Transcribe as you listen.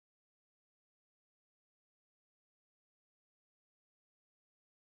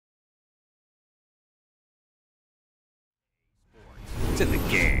in the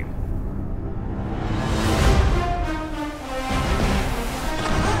game.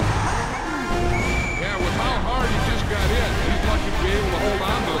 Yeah, with how hard he just got in, he's lucky to be able to hold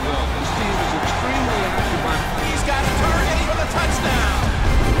on to the ball. This team is extremely active on... He's got a target for the touchdown!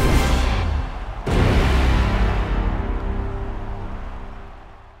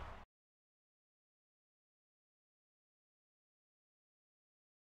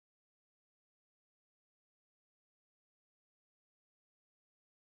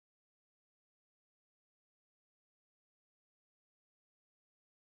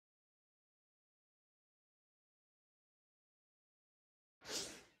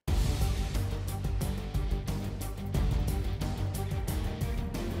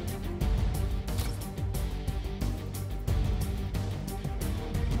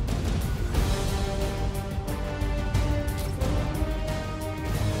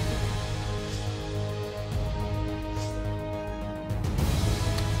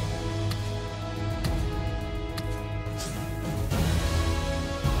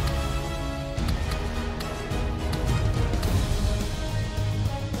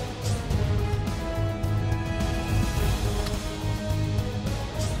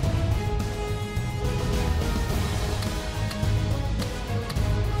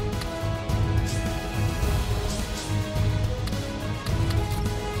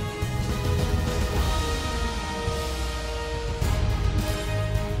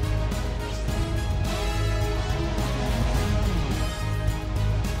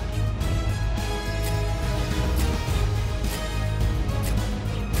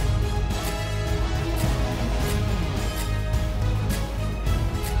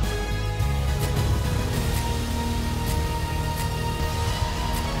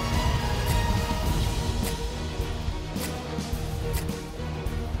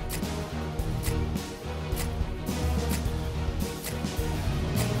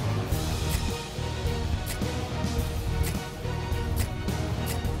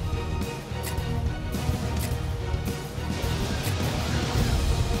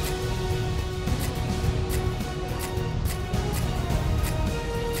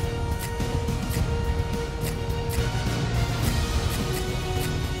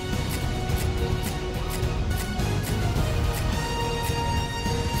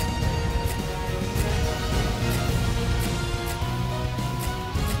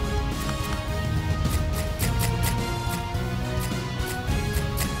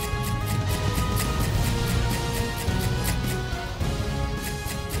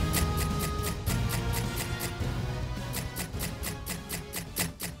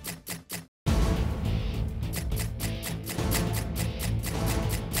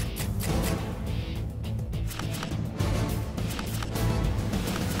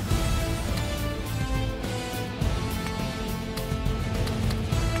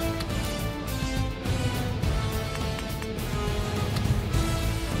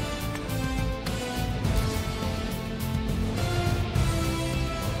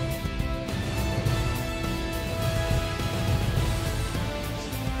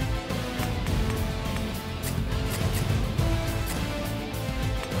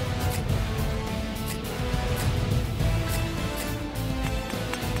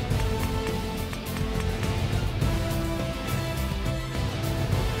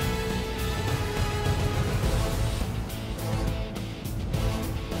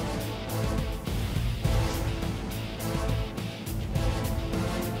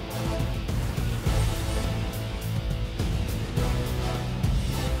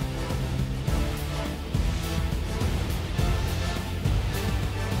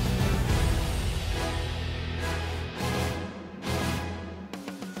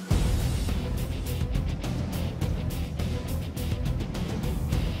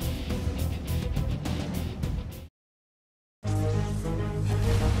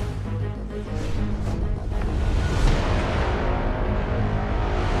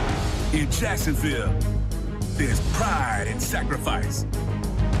 In Jacksonville, there's pride and sacrifice.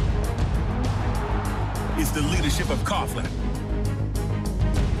 It's the leadership of Coughlin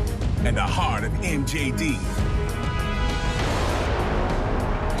and the heart of MJD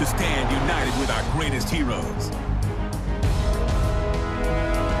to stand united with our greatest heroes.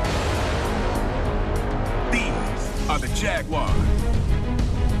 These are the Jaguars.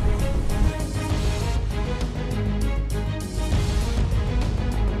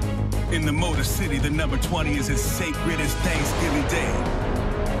 In the Motor City, the number 20 is as sacred as Thanksgiving Day.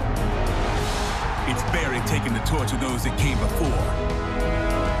 It's Barry taking the torch of those that came before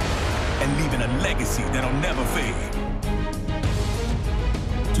and leaving a legacy that'll never fade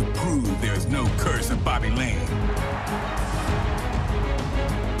to prove there is no curse of Bobby Lane.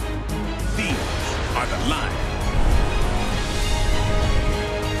 are the line.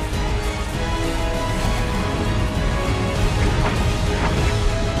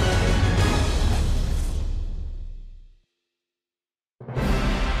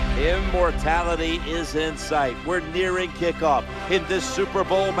 Immortality is in sight. We're nearing kickoff in this Super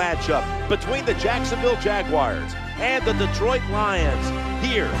Bowl matchup between the Jacksonville Jaguars and the Detroit Lions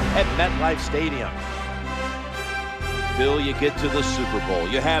here at MetLife Stadium. Phil, you get to the Super Bowl.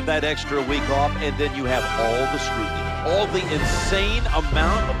 You have that extra week off, and then you have all the scrutiny. All the insane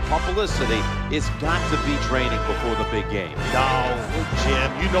amount of publicity. It's got to be training before the big game. No,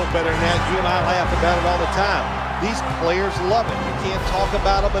 Jim, you know better than that. You and I laugh about it all the time. These players love it. You can't talk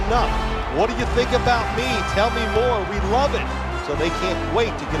about them enough. What do you think about me? Tell me more. We love it. So they can't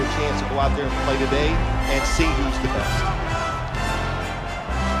wait to get a chance to go out there and play today and see who's the best.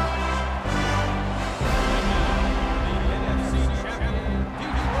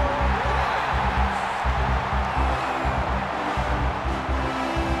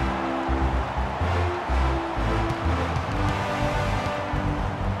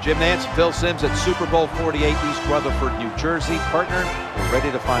 Jim Nance, Phil Simms at Super Bowl 48, East Rutherford, New Jersey. Partner, we're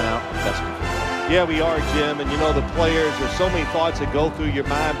ready to find out the best of football. Yeah, we are, Jim. And you know, the players, there's so many thoughts that go through your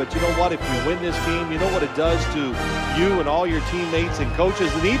mind. But you know what? If you win this game, you know what it does to you and all your teammates and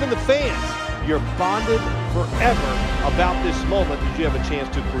coaches and even the fans. You're bonded forever about this moment that you have a chance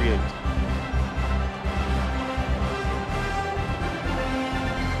to create.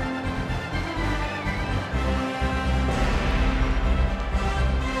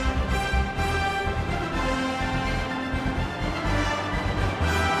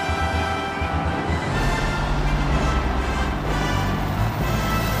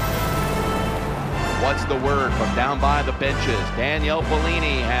 What's the word from down by the benches? Danielle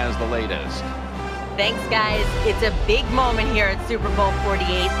Bellini has the latest. Thanks, guys. It's a big moment here at Super Bowl 48,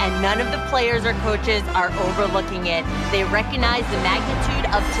 and none of the players or coaches are overlooking it. They recognize the magnitude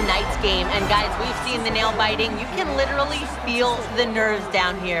of tonight's game, and guys, we've seen the nail biting. You can literally feel the nerves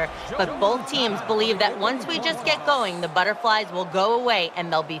down here, but both teams believe that once we just get going, the butterflies will go away,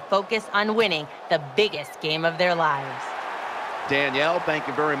 and they'll be focused on winning the biggest game of their lives. Danielle, thank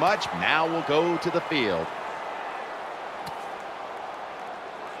you very much. Now we'll go to the field.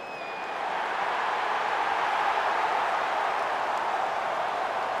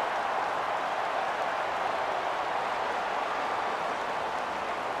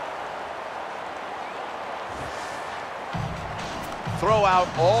 Throw out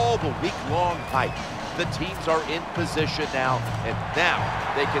all the week-long hype. The teams are in position now, and now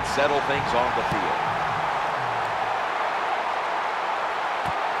they can settle things on the field.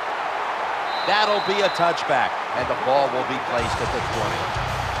 That'll be a touchback, and the ball will be placed at the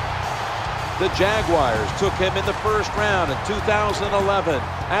 20. The Jaguars took him in the first round in 2011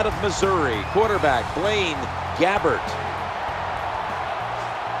 out of Missouri. Quarterback Blaine Gabbert.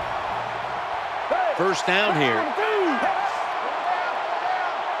 First down here.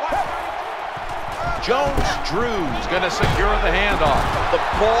 Jones-Drew's going to secure the handoff. The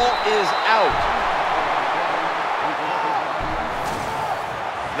ball is out.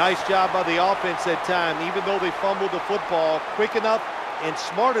 Nice job by the offense that time. Even though they fumbled the football, quick enough and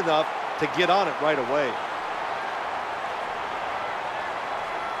smart enough to get on it right away.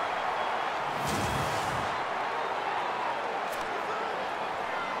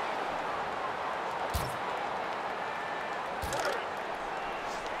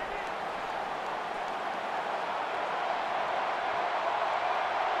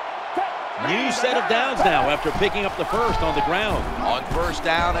 New set of downs now after picking up the first on the ground. On first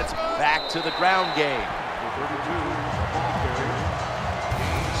down, it's back to the ground game.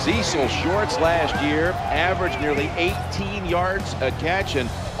 Cecil Shorts last year averaged nearly 18 yards a catch and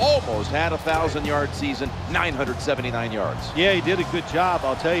almost had a 1,000-yard season, 979 yards. Yeah, he did a good job.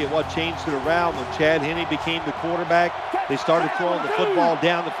 I'll tell you what changed it around when Chad Henne became the quarterback. They started throwing the football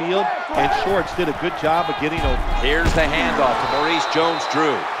down the field, and Shorts did a good job of getting open. Here's the handoff to Maurice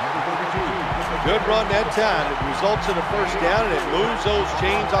Jones-Drew. Good run that time. It results in a first down, and it moves those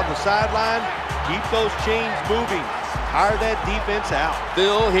chains on the sideline. Keep those chains moving. Tire that defense out.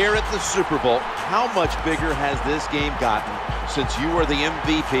 Phil, here at the Super Bowl, how much bigger has this game gotten since you were the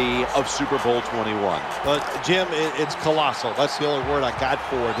MVP of Super Bowl 21? But Jim, it's colossal. That's the only word I got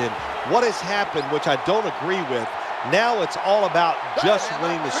for it. And what has happened, which I don't agree with, now it's all about just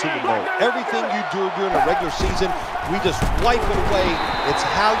winning the Super Bowl. Everything you do during the regular season, we just wipe it away. It's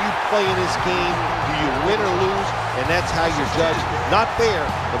how you play in this game. Do you win or lose? And that's how you're judged. Not fair,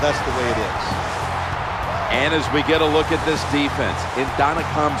 but that's the way it is. And as we get a look at this defense,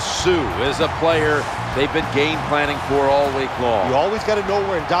 Ndamukong Suh is a player they've been game planning for all week long. You always got to know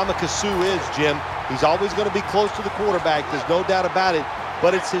where Ndamukong Suh is, Jim. He's always going to be close to the quarterback. There's no doubt about it.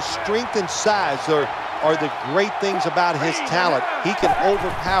 But it's his strength and size are the great things about his talent. He can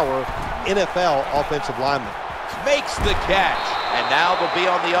overpower NFL offensive linemen. Makes the catch. And now they'll be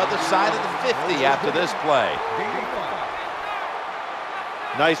on the other side of the 50 after this play.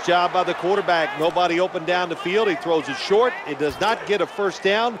 Nice job by the quarterback. Nobody open down the field. He throws it short. It does not get a first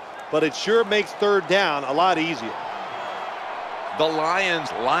down, but it sure makes third down a lot easier. The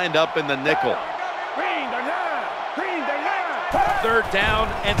Lions lined up in the nickel. Third down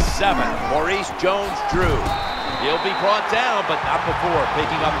and 7. Maurice Jones-Drew. He'll be brought down, but not before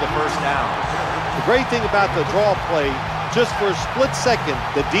picking up the first down. The great thing about the draw play, just for a split second,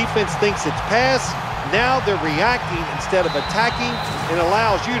 the defense thinks it's pass. Now they're reacting instead of attacking, and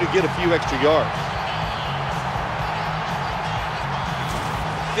allows you to get a few extra yards.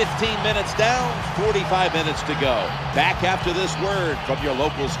 15 minutes down, 45 minutes to go. Back after this word from your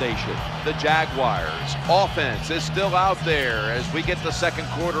local station. The Jaguars' offense is still out there as we get the second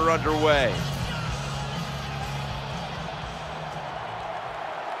quarter underway.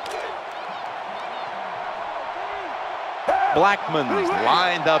 Blackman's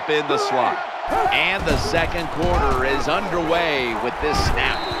lined up in the slot. And the second quarter is underway with this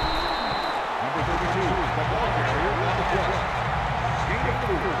snap. Number 32, the ball carrier on the play.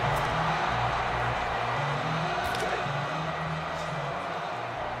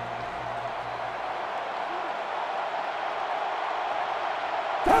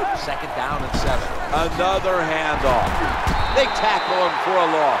 Second down and 7. Another handoff. They tackle him for a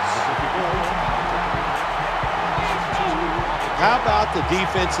loss. How about the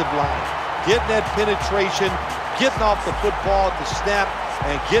defensive line? Getting that penetration, getting off the football at the snap,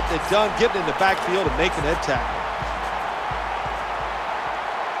 and getting it done, getting in the backfield and making that tackle.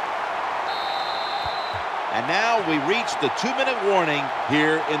 And now we reach the 2-minute warning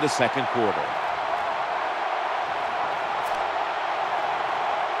here in the second quarter.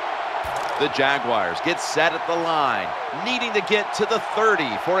 The Jaguars get set at the line, needing to get to the 30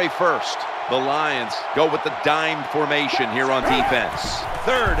 for a first. The Lions go with the dime formation here on defense.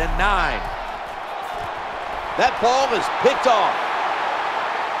 3rd and 9. That ball is picked off.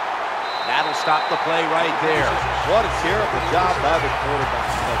 That'll stop the play right there. What a terrible job by the quarterback.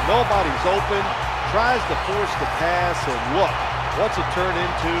 But nobody's open, tries to force the pass, and look, what's it turn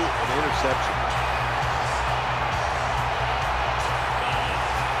into? An interception.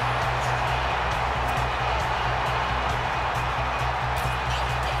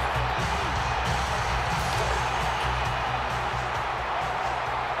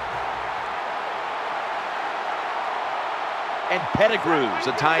 And Pettigrew's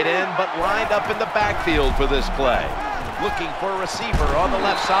a tight end, but lined up in the backfield for this play. Looking for a receiver on the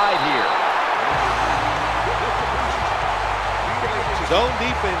left side here. Zone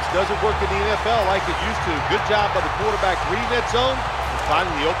defense doesn't work in the NFL like it used to. Good job by the quarterback reading that zone and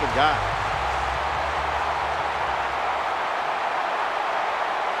finding the open guy.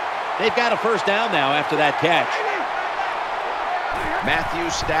 They've got a first down now after that catch. Matthew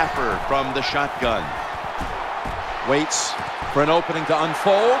Stafford from the shotgun. Waits for an opening to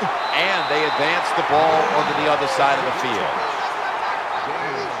unfold, and they advance the ball onto the other side of the field.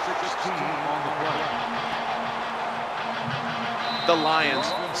 The Lions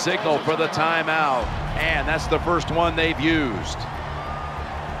signal for the timeout, and that's the first one they've used.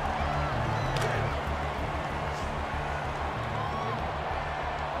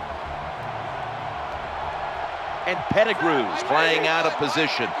 And Pettigrew's playing out of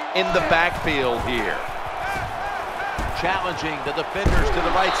position in the backfield here. Challenging the defenders to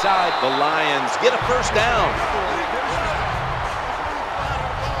the right side. The Lions get a first down.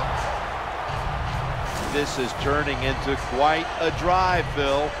 This is turning into quite a drive,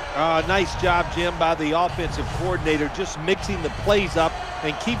 Phil. Nice job, Jim, by the offensive coordinator, just mixing the plays up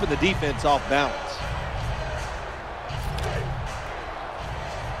and keeping the defense off balance.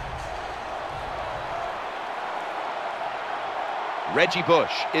 Reggie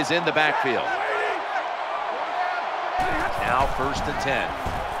Bush is in the backfield. Now 1st and 10.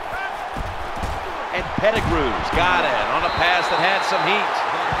 And Pettigrew's got it on a pass that had some heat.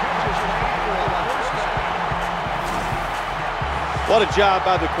 What a job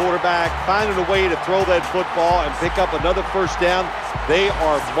by the quarterback, finding a way to throw that football and pick up another first down. They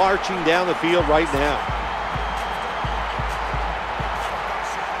are marching down the field right now.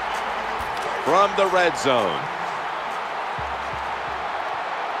 From the red zone.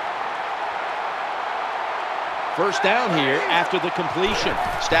 First down here after the completion.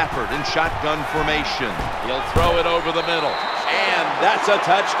 Stafford in shotgun formation. He'll throw it over the middle. And that's a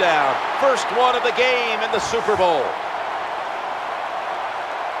touchdown. First one of the game in the Super Bowl.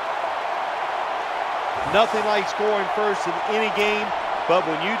 Nothing like scoring first in any game, but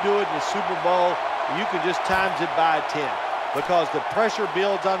when you do it in the Super Bowl, you can just times it by 10 because the pressure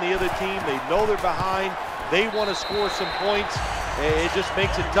builds on the other team. They know they're behind. They want to score some points. It just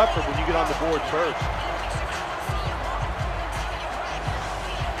makes it tougher when you get on the board first.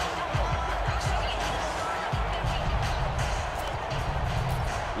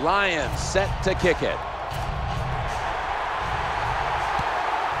 Lions set to kick it.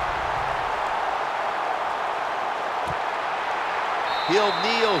 He'll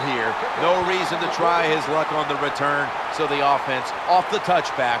kneel here. No reason to try his luck on the return, so the offense off the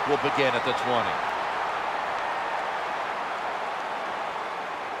touchback will begin at the 20.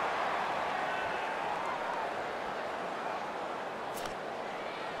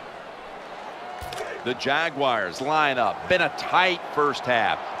 The Jaguars line up. Been a tight first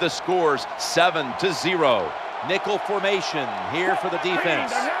half. The score's 7-0. Nickel formation here for the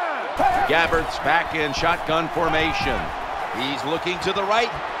defense. Gabbard's back in shotgun formation. He's looking to the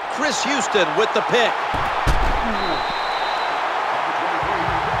right. Chris Houston with the pick.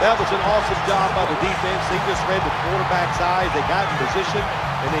 That was an awesome job by the defense. They just read the quarterback's eyes. They got in position,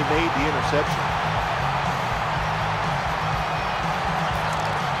 and they made the interception.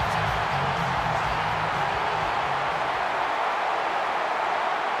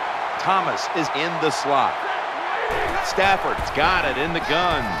 Thomas is in the slot. Stafford's got it in the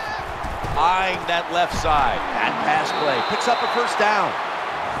gun. Eyeing that left side. That pass play picks up a first down.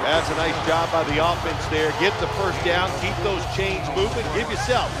 That's a nice job by the offense there. Get the first down, keep those chains moving, give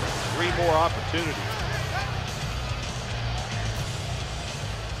yourself 3 more opportunities.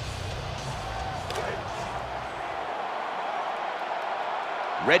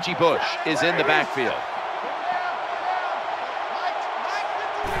 Reggie Bush is in the backfield.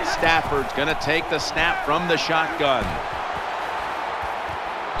 Stafford's going to take the snap from the shotgun.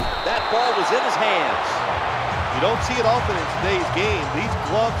 That ball was in his hands. You don't see it often in today's game. These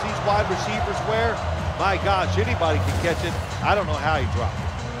gloves these wide receivers wear, my gosh, anybody can catch it. I don't know how he dropped it.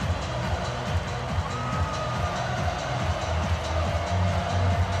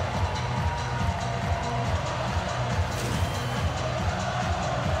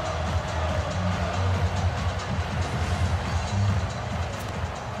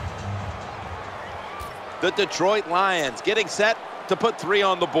 The Detroit Lions getting set to put 3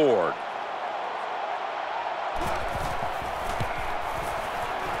 on the board.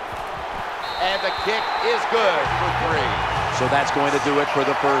 And the kick is good for 3. So that's going to do it for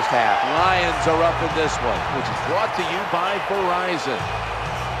the first half. Lions are up in this one, which is brought to you by Verizon.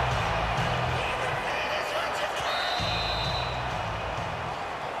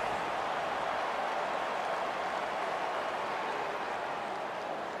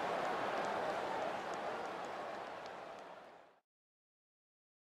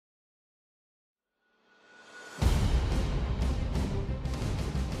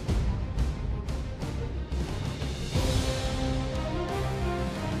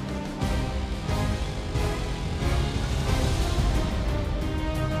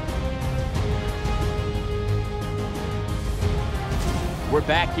 We're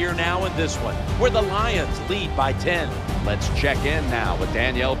back here now in this one, where the Lions lead by 10. Let's check in now with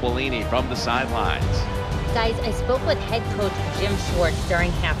Danielle Bellini from the sidelines. Guys, I spoke with head coach Jim Schwartz during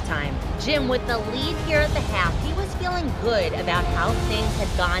halftime. Jim, with the lead here at the half, he was feeling good about how things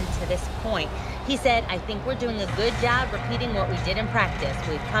had gone to this point. He said, I think we're doing a good job repeating what we did in practice.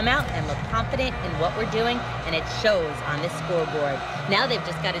 We've come out and look confident in what we're doing, and it shows on this scoreboard. Now they've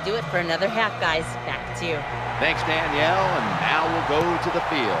just got to do it for another half, guys. Back to you. Thanks, Danielle, and now we'll go to the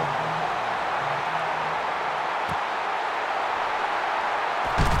field.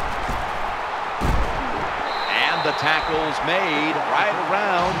 And the tackle's made right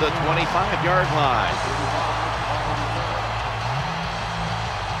around the 25-yard line.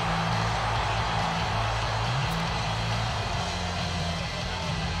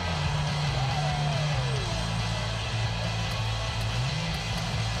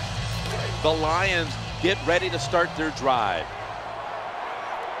 The Lions get ready to start their drive.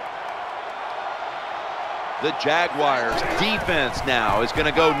 The Jaguars defense now is going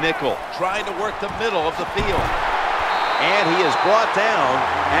to go nickel, trying to work the middle of the field. And he is brought down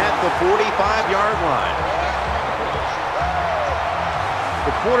at the 45-yard line.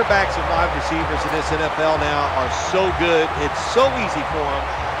 The quarterbacks and wide receivers in this NFL now are so good. It's so easy for them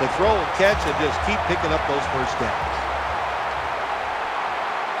to throw and catch and just keep picking up those first downs.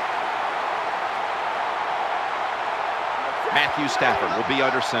 Matthew Stafford will be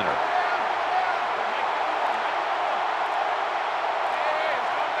under center.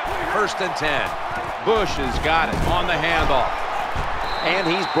 First and 10. Bush has got it on the handoff. And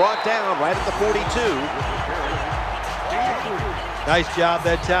he's brought down right at the 42. Nice job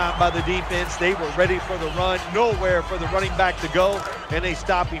that time by the defense. They were ready for the run, nowhere for the running back to go, and they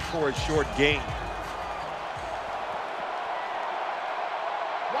stop him for a short gain.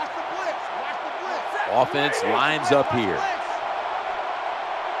 Watch the blitz. Watch the blitz. Offense lines up here.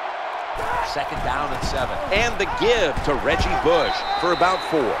 Second down and 7. And the give to Reggie Bush for about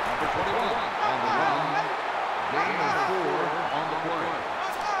 4.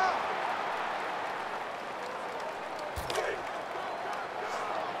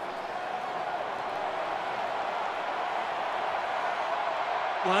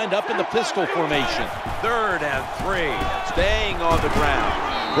 Lined up in the pistol formation. 3rd and 3. Staying on the ground.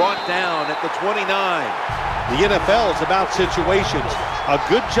 Brought down at the 29. The NFL is about situations. A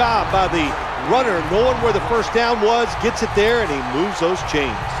good job by the runner, knowing where the first down was, gets it there, and he moves those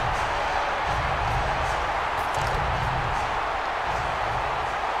chains.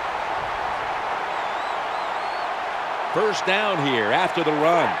 First down here after the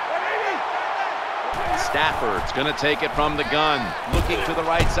run. Stafford's going to take it from the gun. Looking to the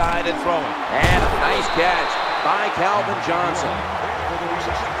right side and throwing. And a nice catch by Calvin Johnson.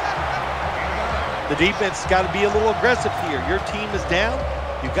 The defense has got to be a little aggressive here. Your team is down.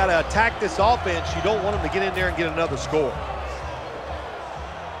 You've got to attack this offense. You don't want them to get in there and get another score.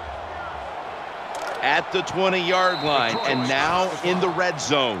 At the 20-yard line, and now in the red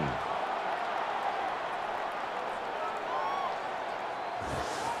zone.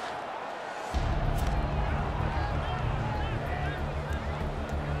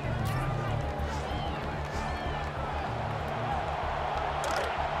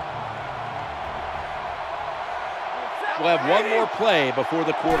 We'll have one more play before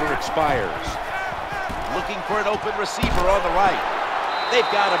the quarter expires. Looking for an open receiver on the right. They've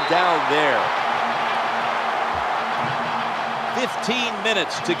got him down there. 15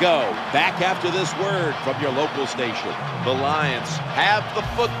 minutes to go. Back after this word from your local station. The Lions have the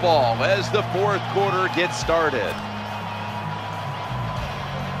football as the 4th quarter gets started.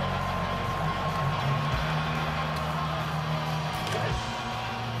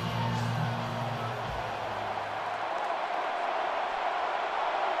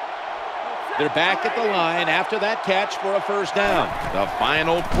 They're back at the line after that catch for a first down. The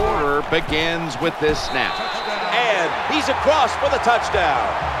final quarter begins with this snap. And he's across for the touchdown.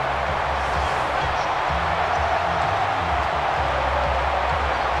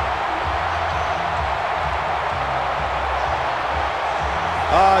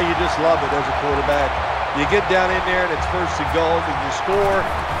 You just love it as a quarterback. You get down in there and it's 1st and goal and you score.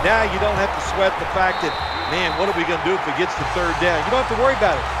 Now you don't have to sweat the fact that, man, what are we going to do if it gets to 3rd down? You don't have to worry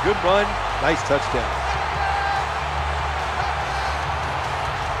about it. Good run, nice touchdown.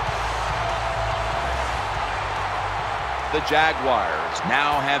 The Jaguars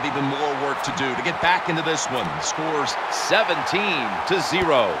now have even more work to do to get back into this one. Scores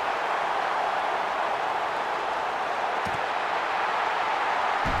 17-0.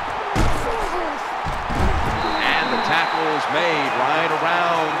 Tackles made right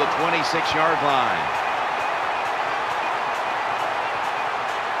around the 26-yard line.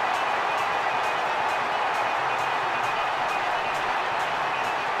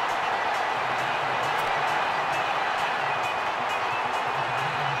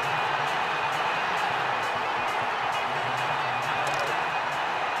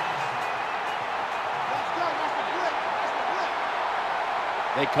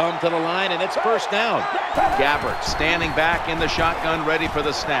 They come to the line, and it's first down. Gabbert standing back in the shotgun, ready for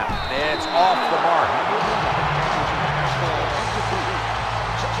the snap. It's off the mark.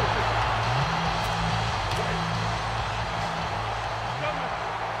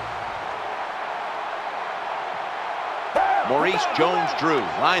 Maurice Jones-Drew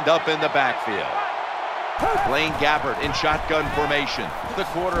lined up in the backfield. Blaine Gabbert in shotgun formation. The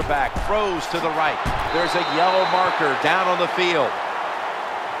quarterback throws to the right. There's a yellow marker down on the field.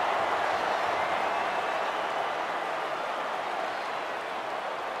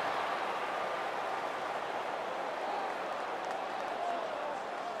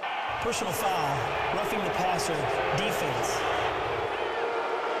 Personal foul, roughing the passer, defense.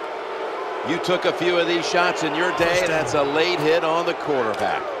 You took a few of these shots in your day. That's a late hit on the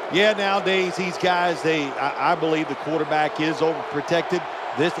quarterback. Yeah, nowadays these guys, I believe the quarterback is overprotected.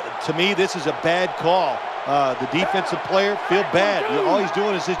 To me, this is a bad call. The defensive player feel bad. All he's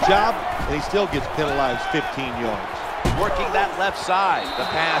doing is his job, and he still gets penalized 15 yards. Working that left side. The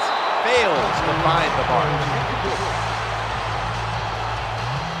pass fails to find the mark.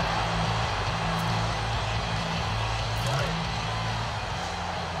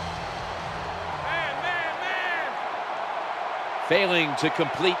 failing to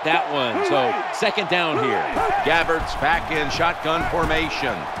complete that one. So second down here. Gabbert's back in shotgun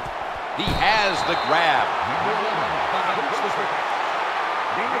formation. He has the grab.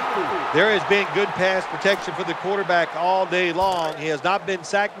 There has been good pass protection for the quarterback all day long. He has not been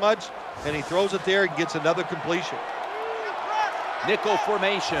sacked much, and he throws it there and gets another completion. Nickel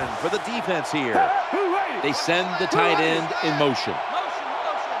formation for the defense here. They send the tight end in motion.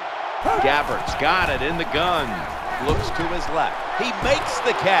 Gabbert's got it in the gun. Looks to his left. He makes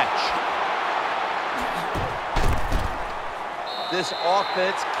the catch. This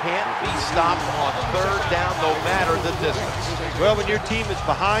offense can't be stopped on third down no matter the distance. Well, when your team is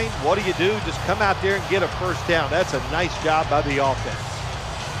behind, what do? Just come out there and get a first down. That's a nice job by the offense.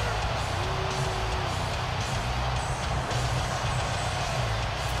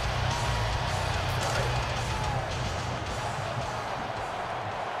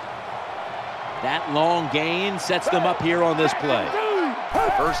 That long gain sets them up here on this play.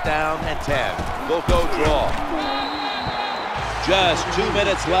 First down and 10. They'll go draw. Just 2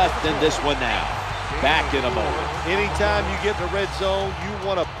 minutes left in this one now. Back in a moment. Anytime you get in the red zone, you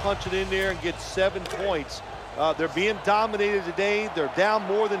want to punch it in there and get 7 points. They're being dominated today. They're down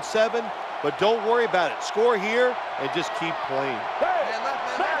more than 7, but don't worry about it. Score here and just keep playing.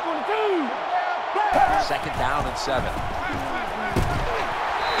 Second down and 7.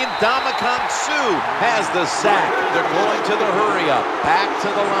 Ndamukong Suh has the sack. They're going to the hurry-up. Back to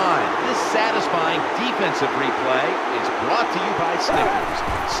the line. This satisfying defensive replay is brought to you by Snickers.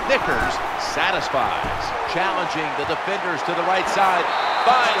 Snickers satisfies. Challenging the defenders to the right side.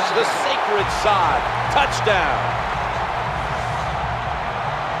 Finds the sacred side. Touchdown.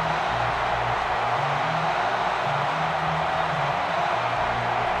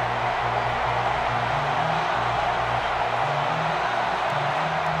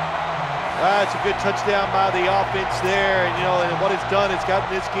 It's a good touchdown by the offense there, and and what it's done, it's gotten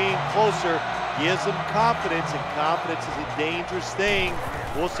this game closer, gives them confidence, and confidence is a dangerous thing.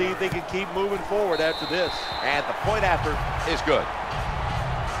 We'll see if they can keep moving forward after this. And the point after is good.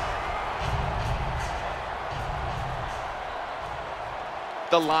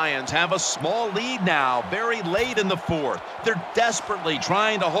 The Lions have a small lead now, very late in the fourth. They're desperately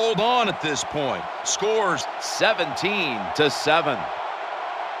trying to hold on at this point. Scores 17-7.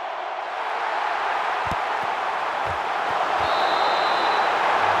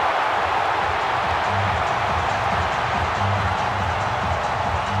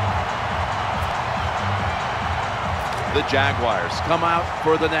 The Jaguars come out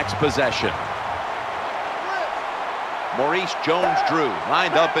for the next possession. Maurice Jones-Drew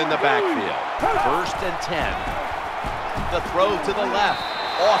lined up in the backfield. First and 10. The throw to the left.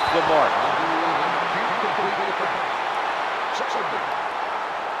 Off the mark.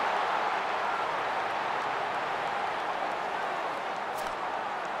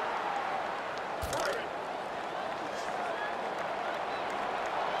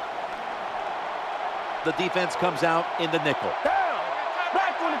 The defense comes out in the nickel.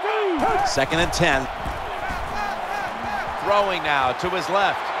 Second and 10. Throwing now to his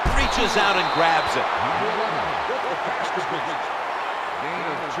left. Reaches out and grabs it.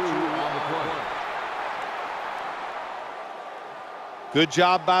 Good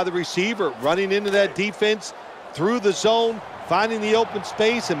job by the receiver, running into that defense, through the zone, finding the open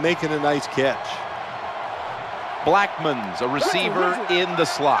space, and making a nice catch. Blackman's a receiver in the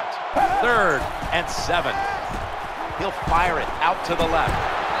slot. Third and 7. He'll fire it out to the left.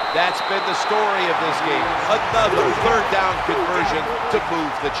 That's been the story of this game. Another third down conversion to move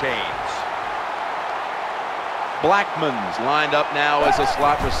the chains. Blackman's lined up now as a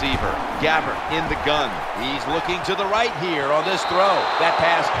slot receiver. Gabbert in the gun. He's looking to the right here on this throw. That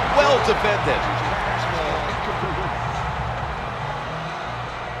pass well defended.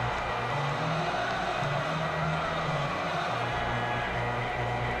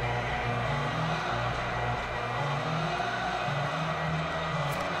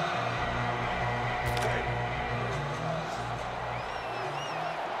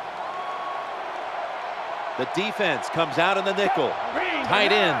 The defense comes out in the nickel. Tight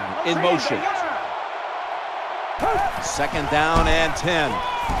end in motion. Second down and 10.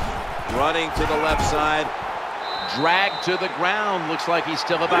 Running to the left side. Dragged to the ground. Looks like he's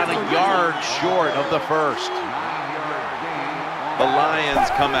still about a yard short of the first. The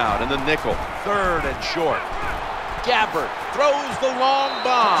Lions come out in the nickel. Third and short. Gabbert throws the long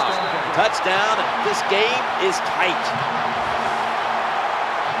bomb. Touchdown. This game is tight.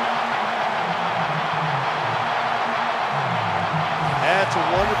 That's a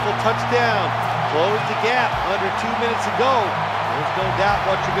wonderful touchdown. Close the gap under 2 minutes to go. There's no doubt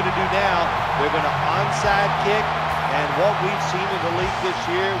what you're going to do now. They're going to onside kick, And what we've seen in the league this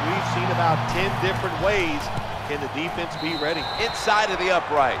year, we've seen about 10 different ways. Can the defense be ready? Inside of the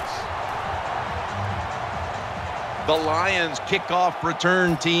uprights. The Lions kickoff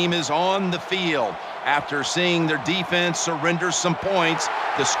return team is on the field. After seeing their defense surrender some points,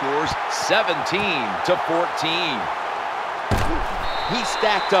 the score's 17-14. He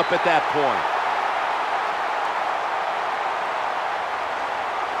stacked up at that point.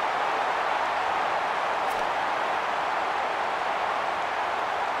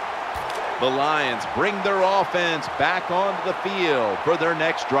 The Lions bring their offense back onto the field for their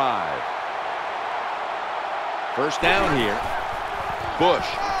next drive. First down here. Bush.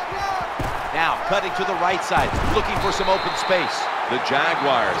 Now cutting to the right side, looking for some open space. The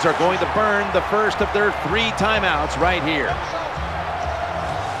Jaguars Are going to burn the first of their 3 timeouts right here.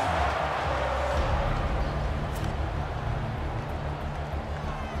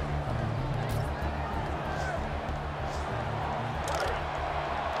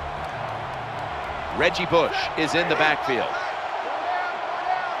 Reggie Bush is in the backfield.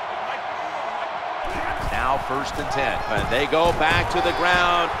 Now first and 10. And they go back to the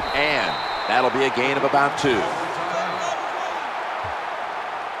ground, and that'll be a gain of about 2.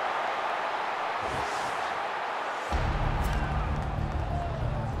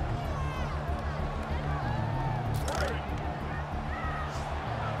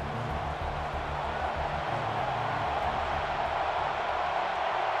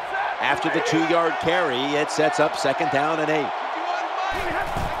 After the 2-yard carry, it sets up 2nd down and 8.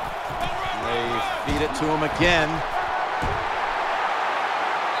 They feed it to him again.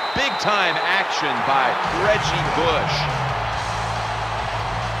 Big time action by Reggie Bush.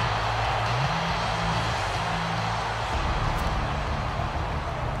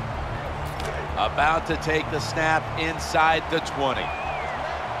 About to take the snap inside the 20.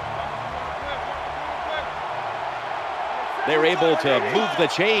 They're able to move the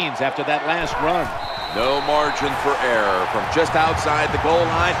chains after that last run. No margin for error from just outside the goal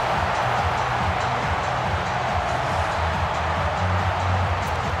line.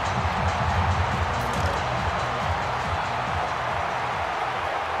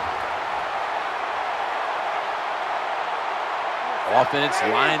 Offense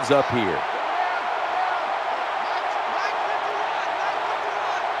lines up here.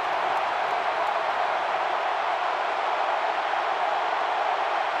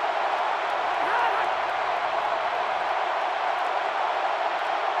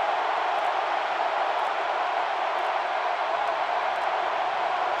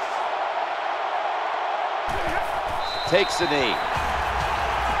 Takes a knee.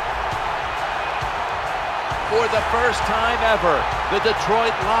 For the first time ever, the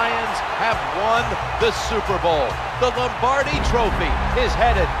Detroit Lions have won the Super Bowl. The Lombardi Trophy is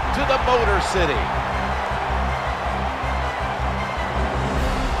headed to the Motor City.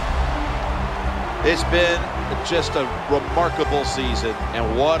 It's been just a remarkable season,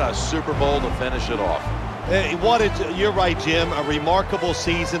 and what a Super Bowl to finish it off. You're right, Jim. A remarkable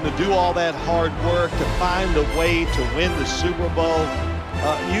season to do all that hard work, to find a way to win the Super Bowl.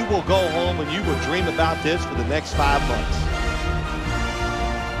 You will go home and you will dream about this for the next 5 months.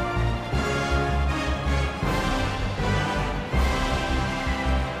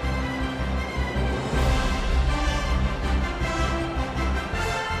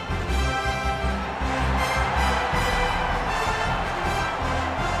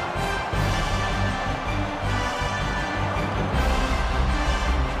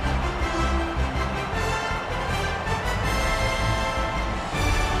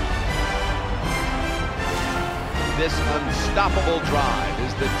 This unstoppable drive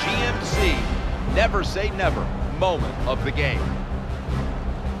is the GMC Never Say Never moment of the game.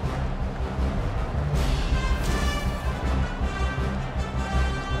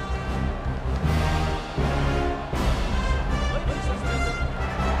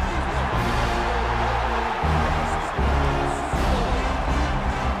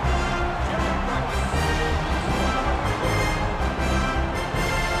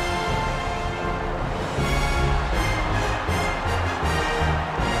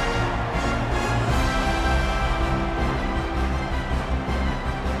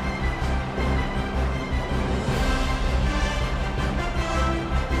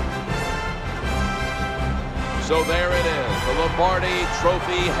 So there it is, the Lombardi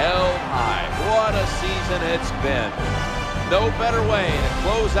Trophy held high. What a season it's been. No better way to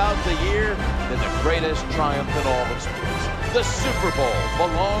close out the year than the greatest triumph in all of sports. The Super Bowl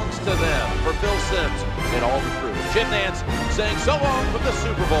belongs to them. For Phil Simms and all the crew, Jim Nance saying so long from the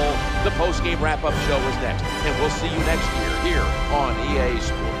Super Bowl. The post-game wrap-up show is next, and we'll see you next year here on EA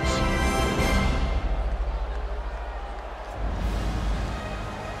Sports.